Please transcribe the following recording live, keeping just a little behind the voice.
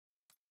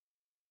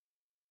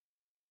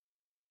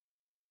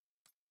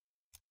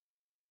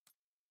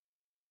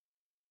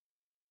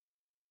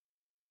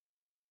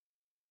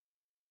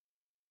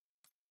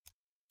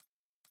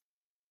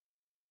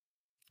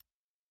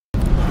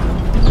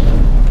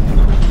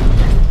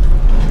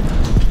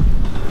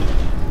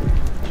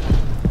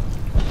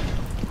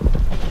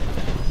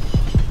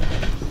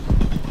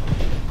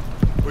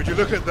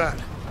Look at that.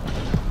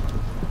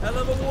 Hell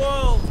of a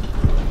world.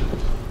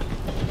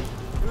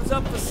 Who's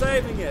up for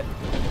saving it?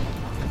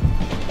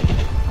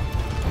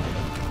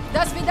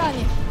 До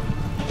свидания.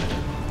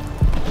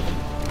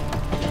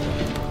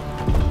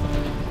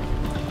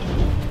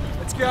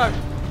 Let's go.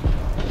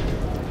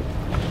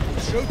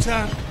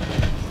 Showtime.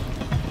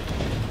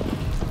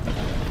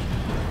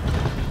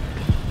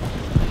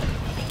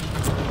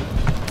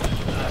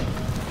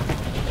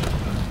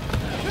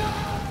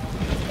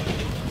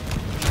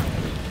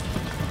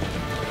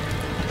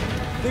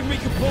 Think we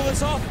can pull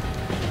this off?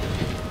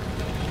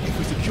 If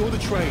we secure the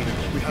train,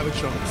 we have a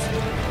chance.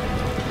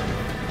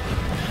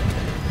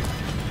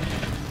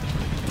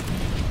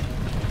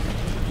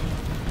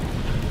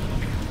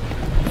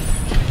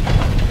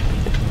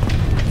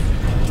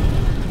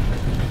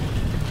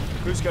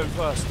 Who's going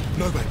first?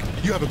 Novak,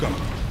 you have a go.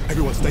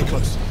 Everyone stay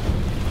close.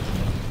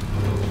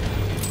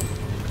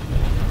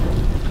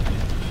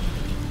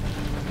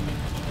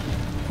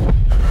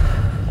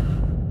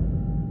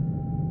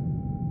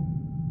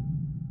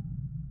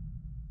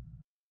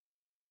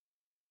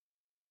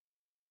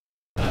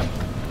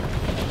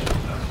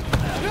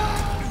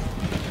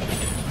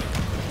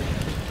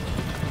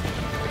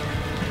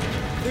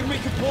 Think we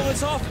can pull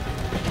this off?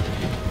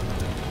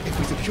 If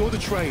we secure the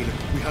train,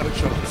 we have a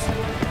chance.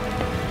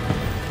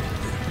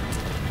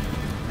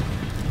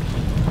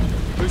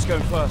 Who's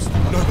going first?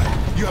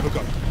 Novak, you have a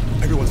go.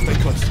 Everyone stay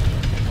close.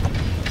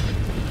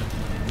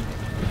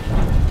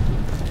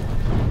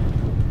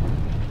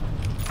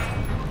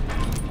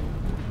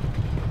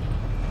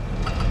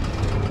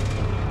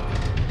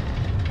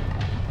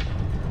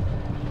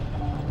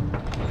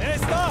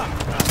 There's that!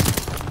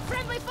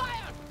 Friendly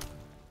fire!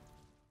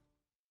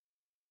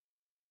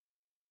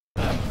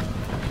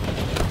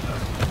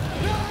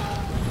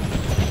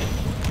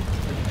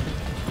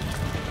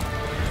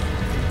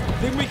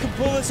 Think we can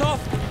pull this off?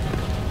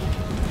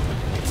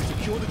 If we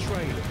secure the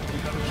train, we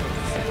have a chance.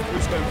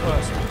 Who's going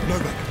first?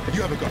 Novak,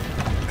 you have a go.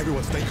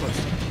 Everyone stay close.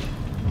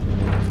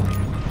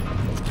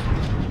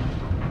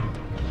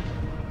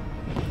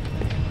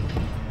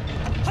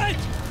 Hey!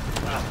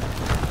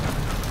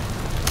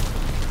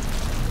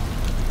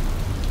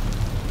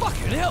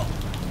 Fucking hell!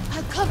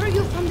 I'll cover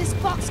you from this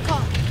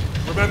boxcar.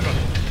 Remember,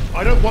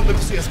 I don't want them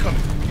to see us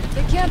coming.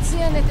 They can't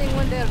see anything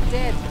when they're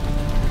dead.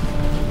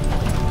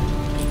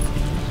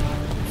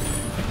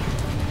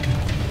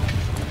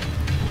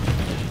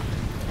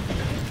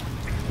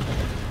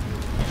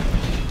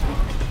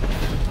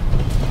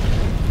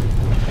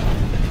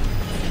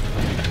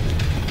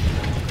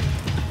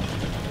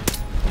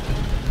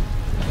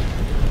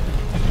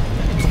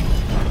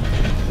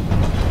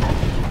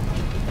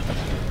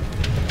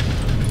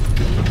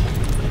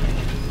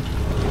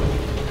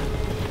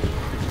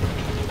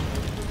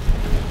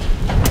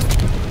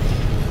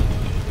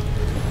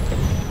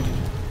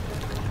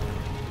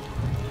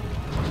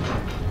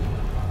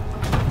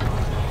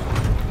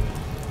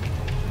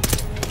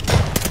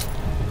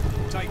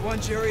 One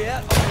Jerry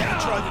out,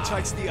 I'll try that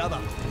takes the other.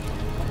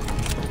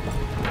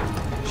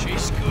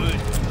 She's good.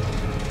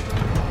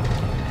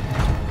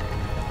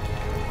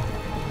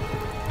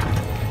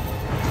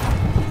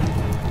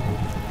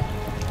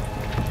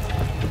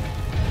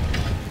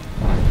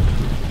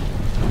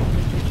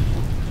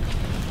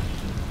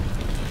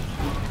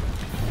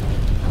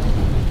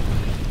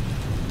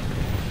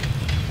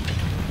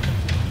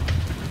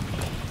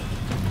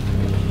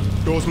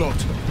 Door's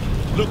locked.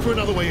 Look for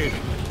another way in.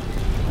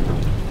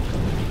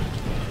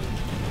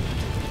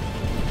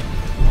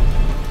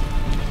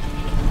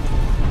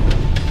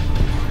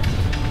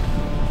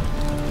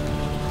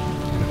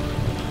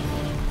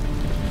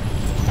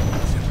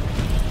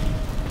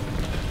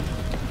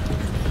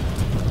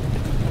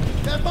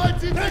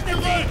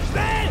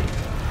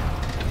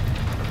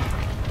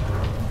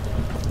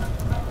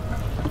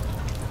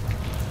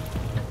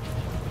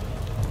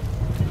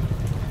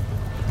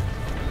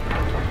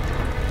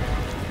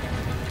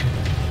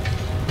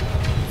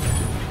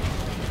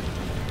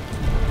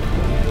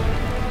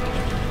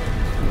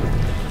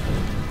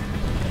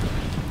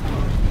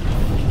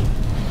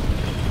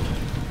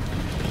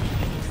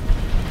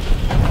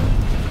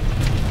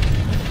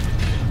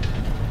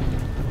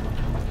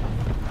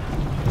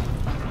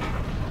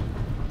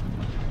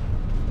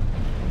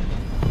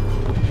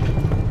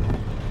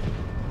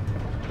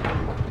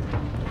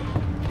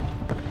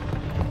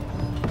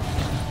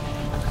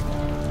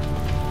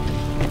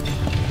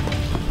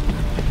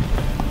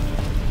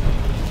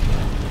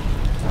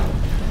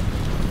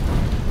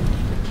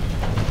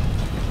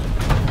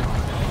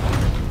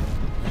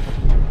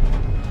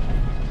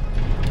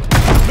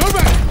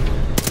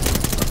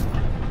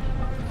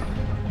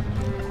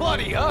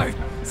 Bloody-o!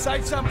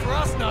 Save some for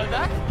us,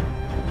 Novak!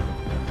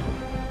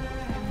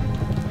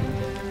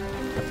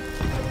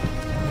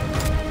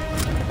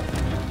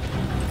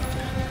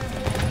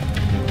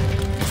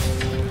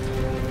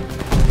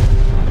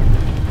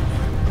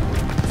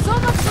 So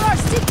much for our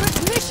secret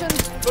mission!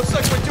 Looks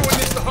like we're doing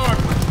this the hard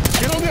way.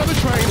 Get on the other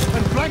train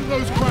and flank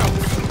those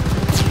crowds.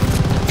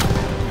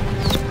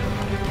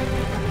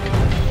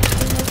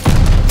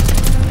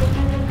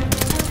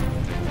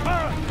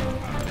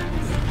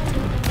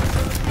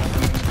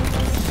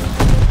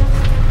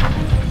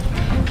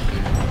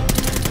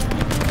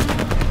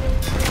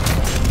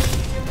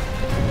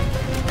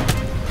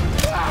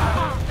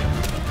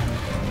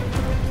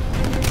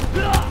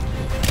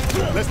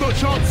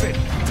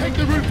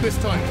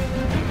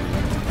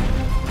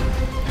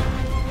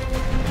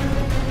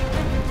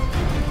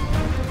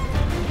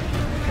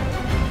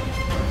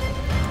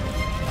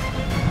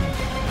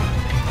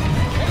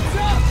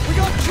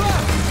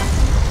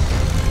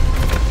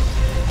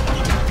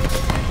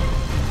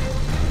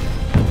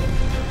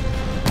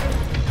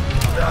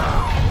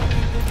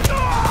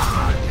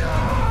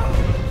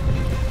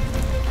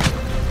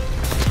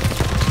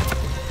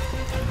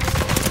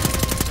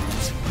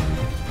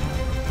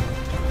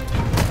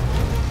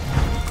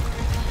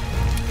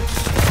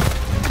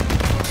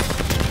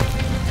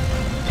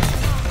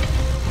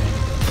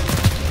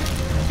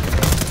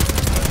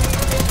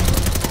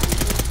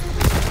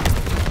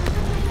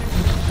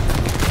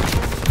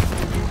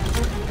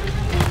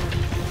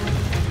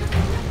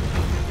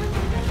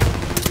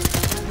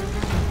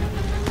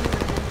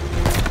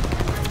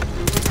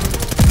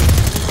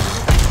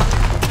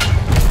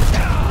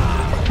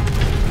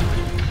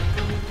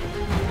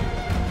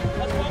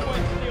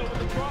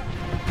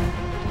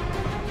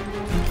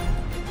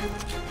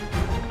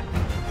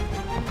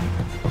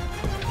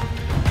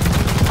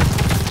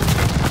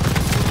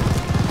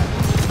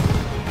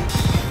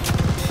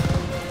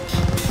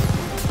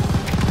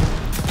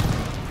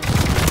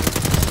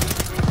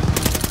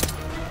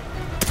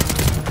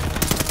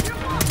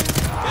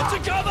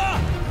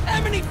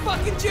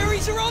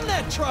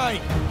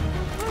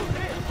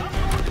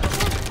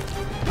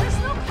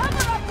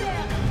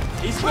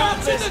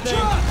 Crowd's in the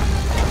truck!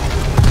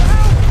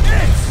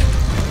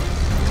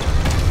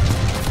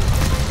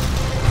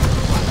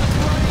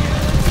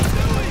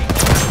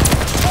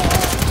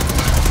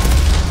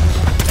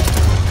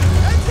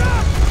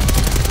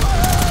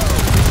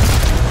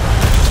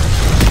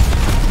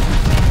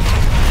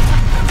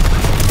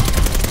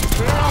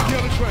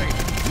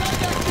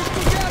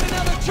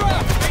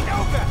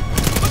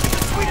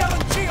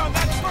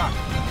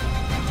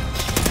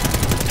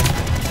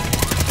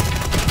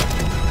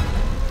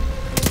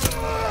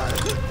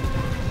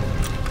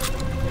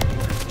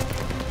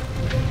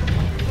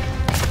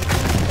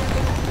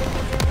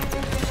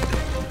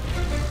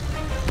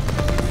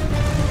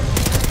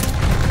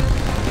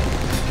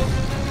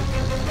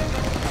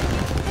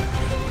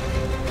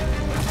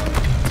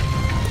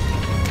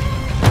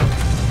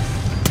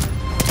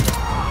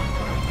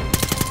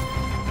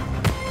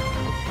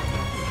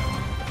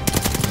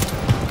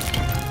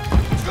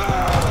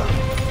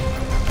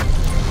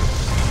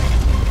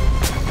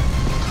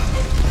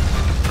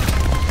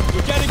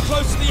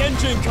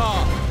 Engine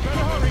car!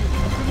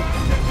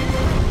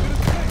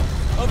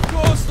 Of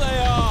course they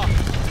are!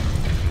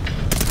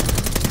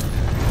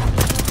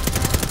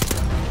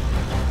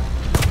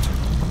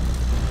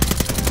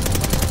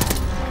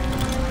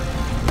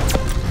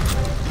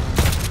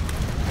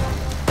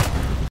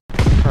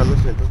 Ah,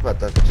 non sento,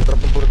 aspetta, c'è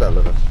troppo bordello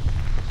adesso.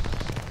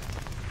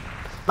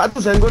 Ma tu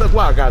sei ancora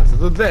qua, cazzo,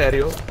 tu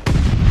serio?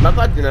 Ma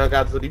fatti una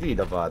cazzo di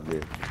vita, fatti.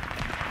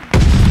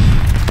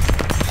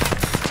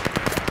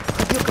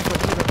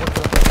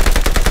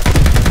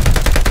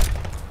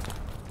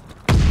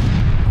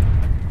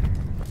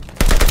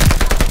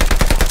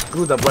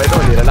 Scusa, puoi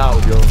togliere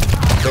l'audio?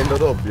 Vendo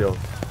doppio.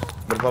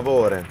 Per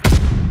favore.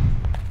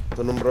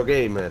 Sono un pro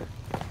gamer.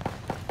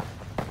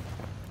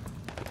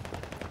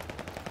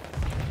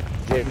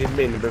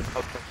 Gentleman, per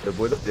favore,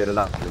 puoi togliere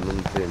l'audio,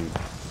 non sento.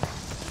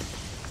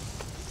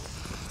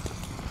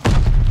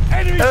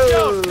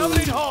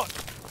 Oh!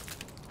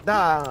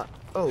 Da!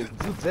 Oh,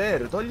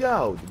 zero, togli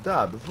audio,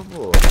 dai, per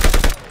favore.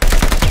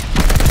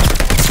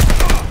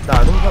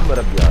 Dai, non fammi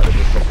arrabbiare,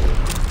 per favore.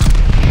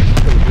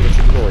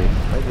 C'è di noi.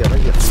 Vai via, vai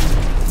via.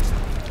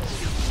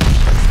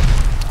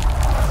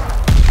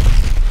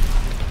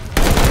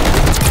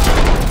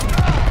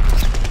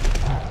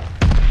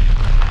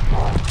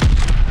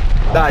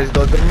 Dai,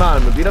 sto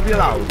fermando, tira via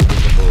l'auto, per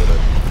favore.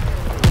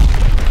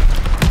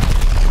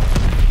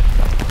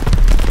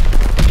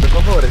 Per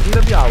favore, tira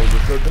via l'auto,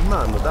 sto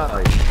fermando,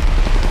 dai.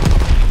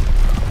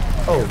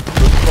 Oh, non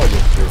voglio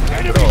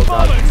scendere, però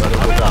cazzo, ma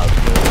non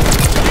cazzo.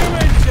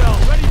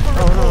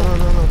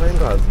 No, vai in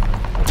casa.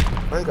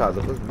 Vai in casa,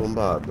 poi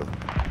sbombardo.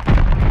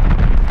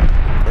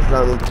 E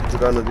stanno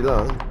giocando di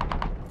là?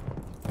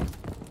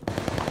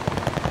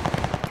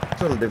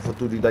 Sono dei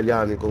fottuti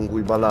italiani con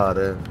cui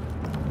ballare.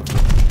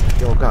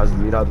 Ho caso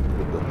mirato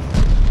tutto.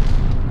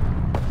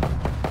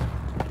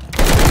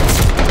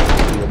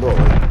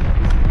 Dove?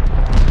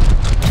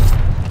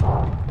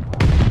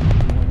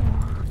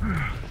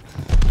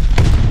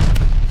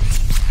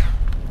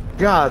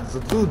 Cazzo,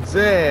 tu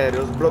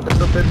zero, ho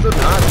sbloccato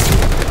personaggi.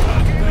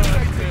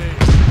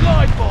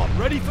 Live bomb,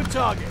 ready for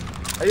target.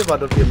 E io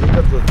vado via,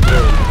 mica sto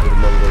stronzo per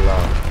rimango là.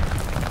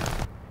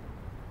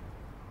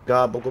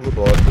 Capo, come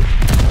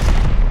porto?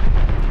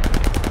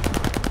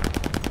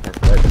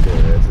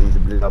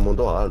 Sensibilità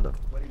molto alta.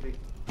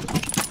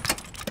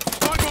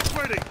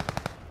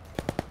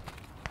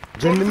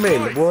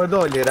 Gentleman, puoi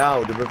togliere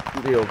audio per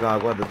io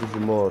guarda tu sei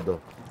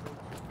morto.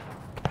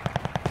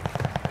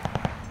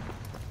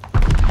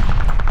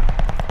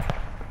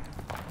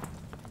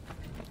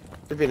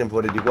 E viene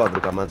fuori di qua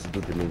perché ammazzi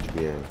tutti i miei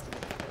miei.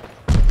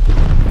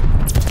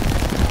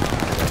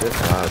 Che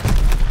cazzo.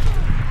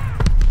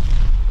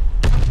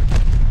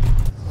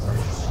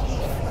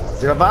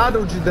 Se la vado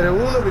a uccidere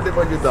uno vi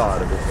devo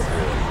aiutare per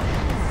favore.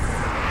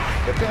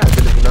 Perché ha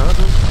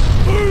telefonato?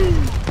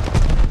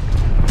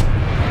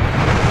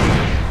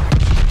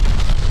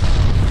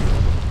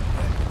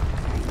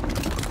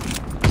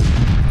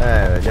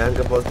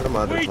 Neanche vostra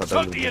madre fa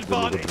tanto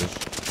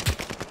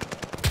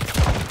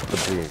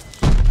così.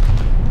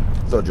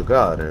 Sto a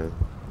giocare.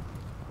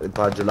 Il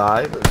page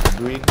live,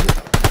 Twig.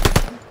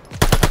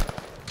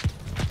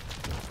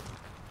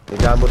 Mi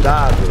chiamo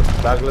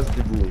Douglas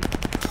TV.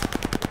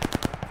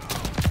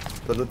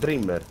 Sono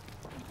trimmer.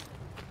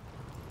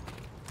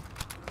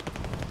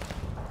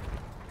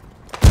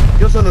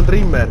 Io sono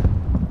trimmer.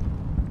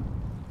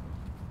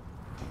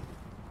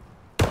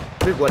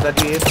 Qui guarda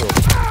dietro.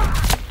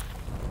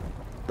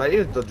 Ma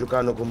io sto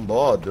giocando con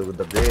bot,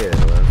 davvero,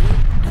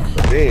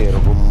 davvero,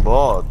 con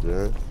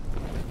bot,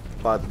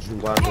 Fatto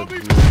 50 io.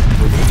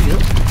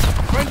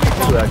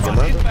 Dove ha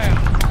chiamato?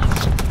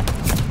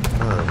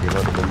 Ah, ha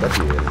chiamato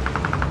bombardiere.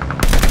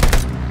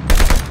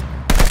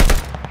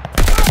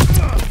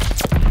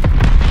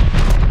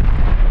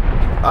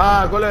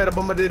 Ah, quello era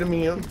bombardiere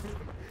mio.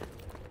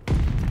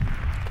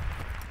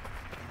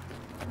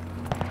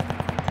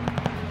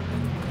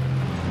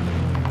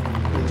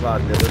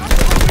 Infatti adesso.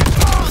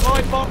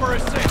 Live bomber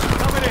assist,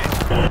 coming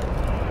in.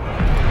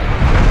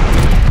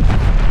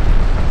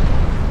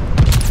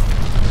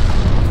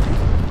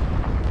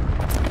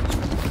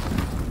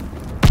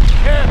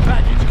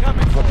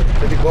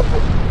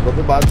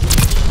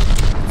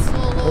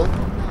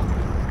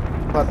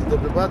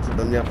 cazzo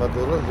non mi ha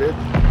fatto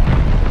rosetto.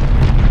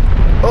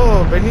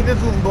 Oh, venite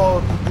su un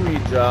po' su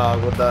Twitch a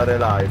guardare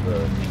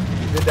live.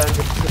 Vedete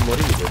anche se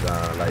morite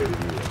da live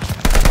mio.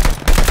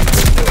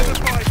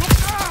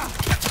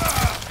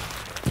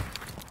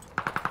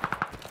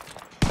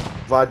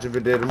 Faccio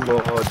vedere un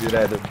po' di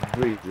red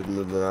Twitch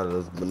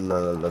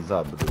la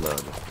sabato.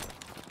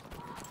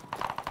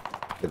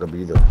 Hai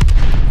capito?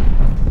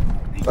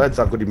 Fai un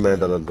sacco di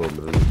metal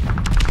attorno.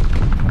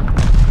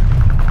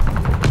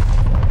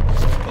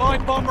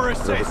 Light bomber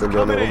assist Con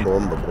coming in.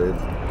 bomba,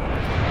 preso.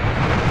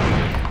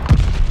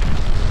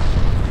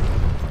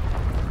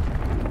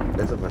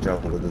 Adesso facciamo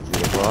questo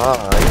giro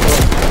qua.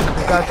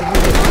 Cazzo di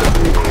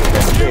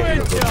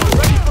Intel,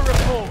 ready for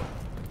report.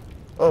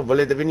 oh,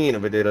 volete venire a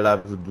vedere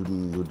live su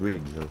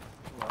Twitch?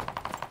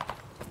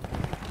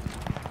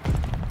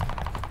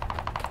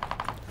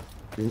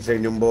 Vi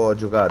insegno un po' a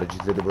giocare, ci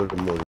siete voi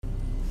con noi.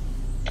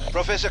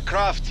 Professor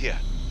Kraft here.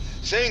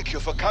 Thank you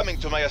for coming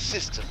to my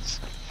assistance.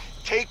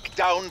 Take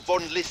down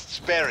Von List's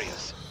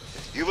barriers.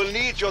 You will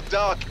need your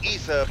Dark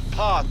Ether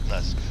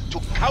partners to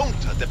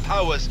counter the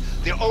powers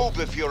the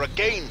Oberfuhrer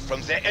gained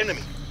from their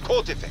enemy,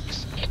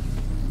 Cortifex.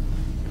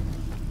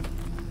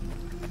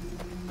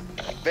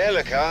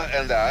 Bellica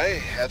and I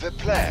have a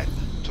plan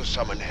to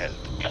summon help.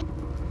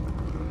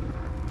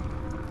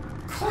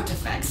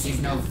 Cortifex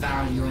sees no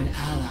value in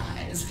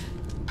allies.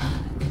 I,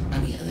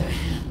 on the other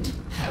hand,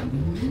 have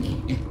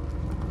many.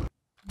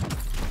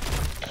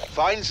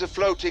 Find the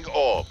floating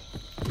orb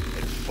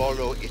and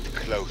follow it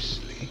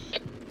closely.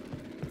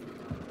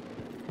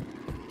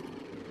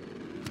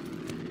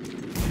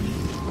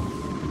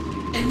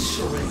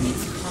 Ensure it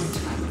makes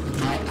contact with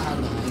my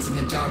allies in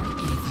the Dark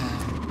Ether.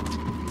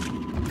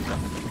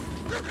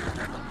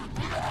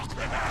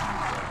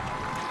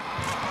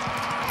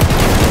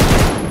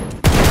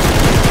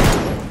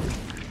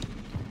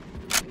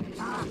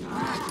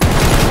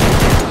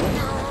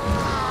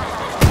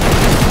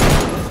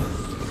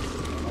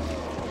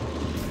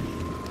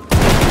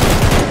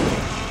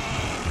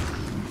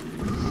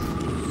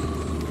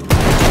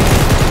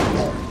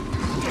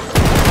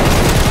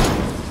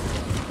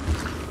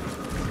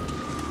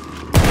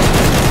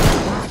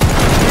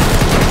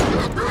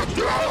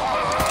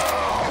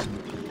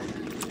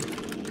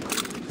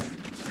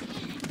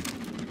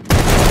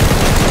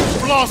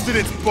 Blasted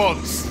its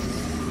bonds!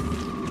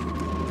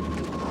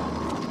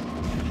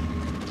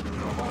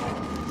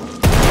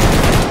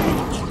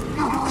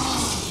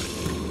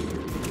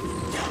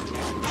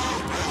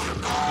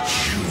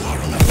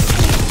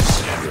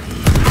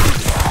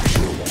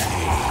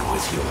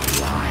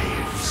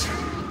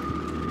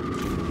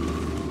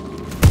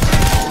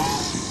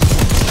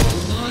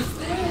 Almost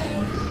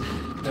there.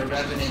 The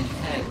Revenant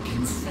head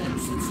can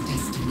sense its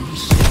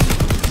destination.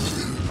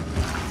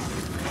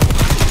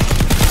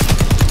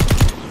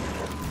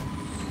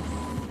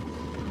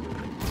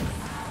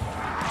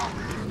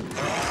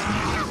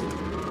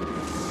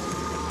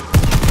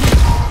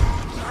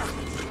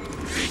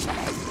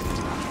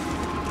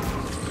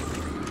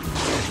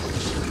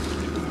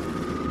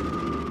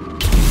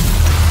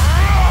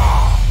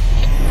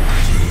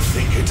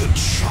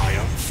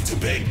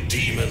 Beg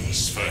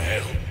demons for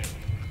help.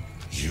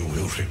 You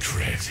will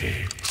regret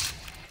it.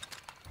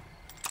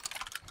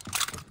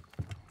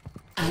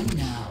 And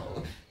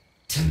now,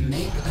 to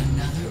make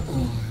another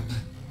orb.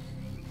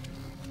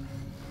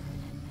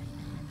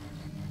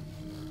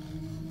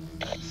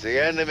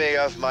 The enemy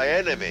of my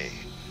enemy.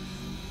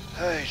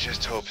 I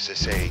just hope the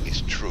saying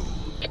is true.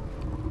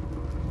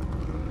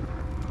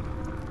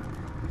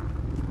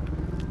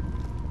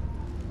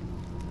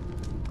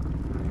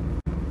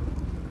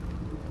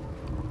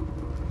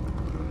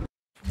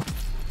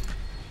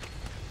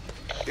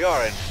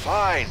 You're in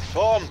fine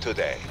form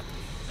today.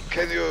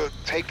 Can you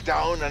take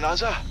down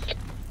another?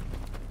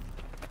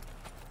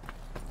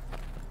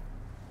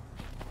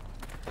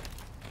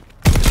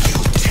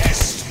 You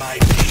test my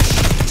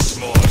patience,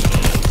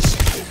 mortals.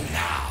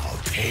 Now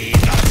pay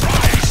the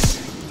price.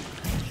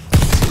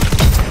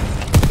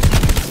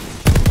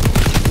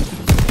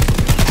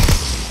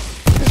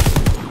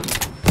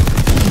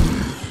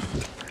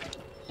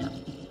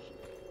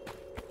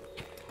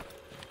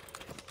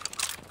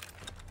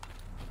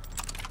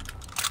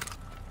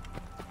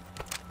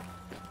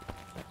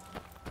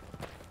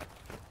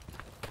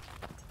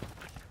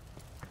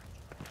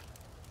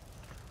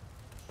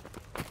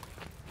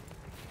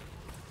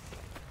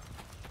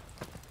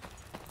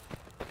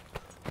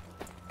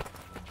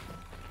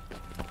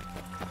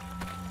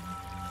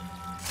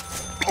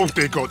 Oh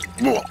dear God.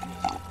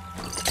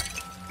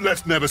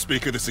 Let's never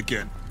speak of this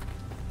again.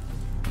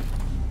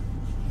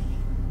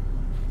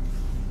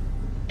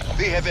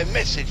 We have a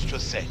message to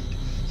send,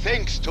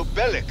 thanks to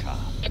Bellica.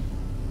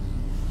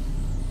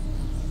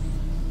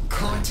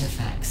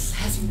 Cortifex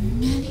has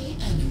many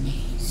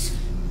enemies.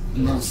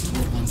 Most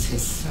were once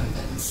his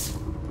servants.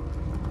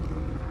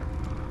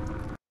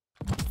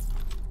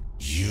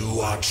 You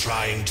are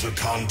trying to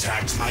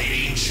contact my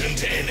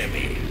ancient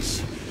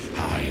enemies.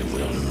 I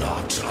will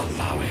not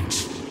allow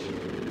it.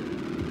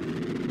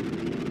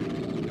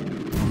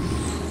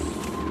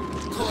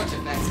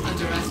 artifacts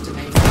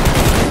underestimate.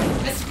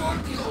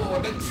 Escort the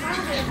orb and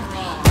prove him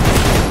wrong.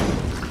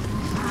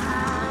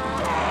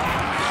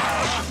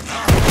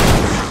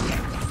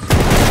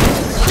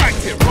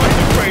 Cracked him right in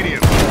the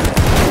cranium.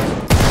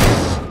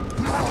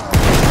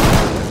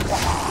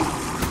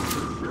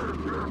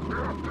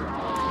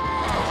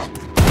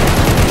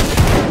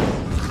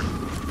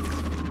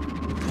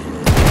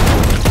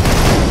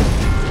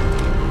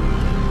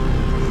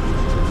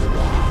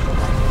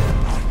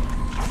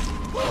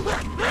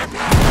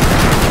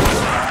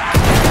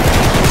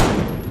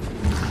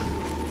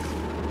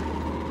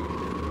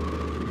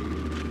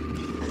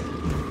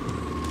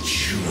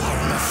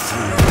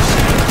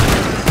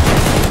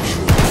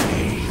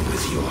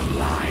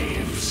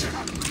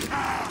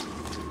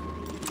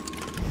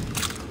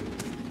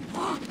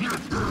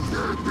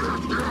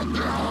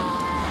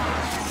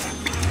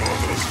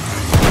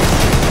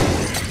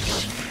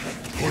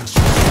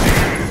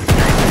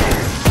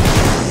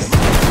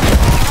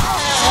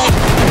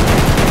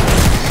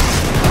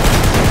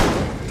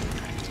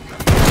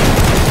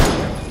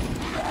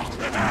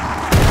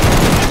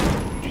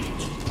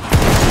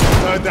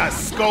 Heard that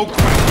skull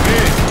crack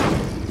big.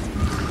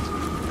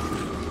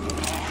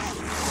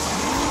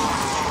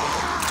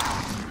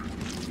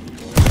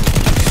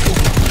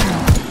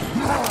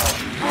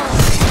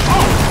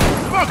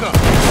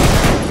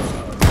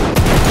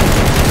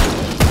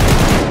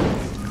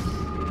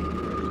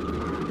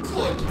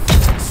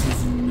 Cortex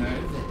is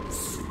nervous.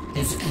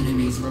 His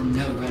enemies will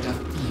know where to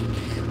find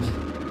him.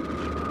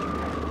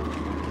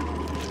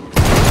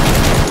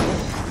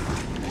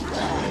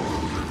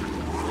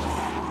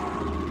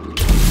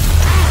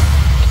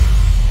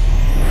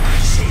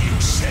 So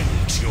you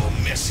sent your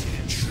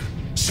message.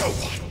 So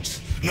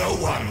what? No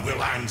one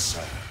will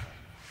answer.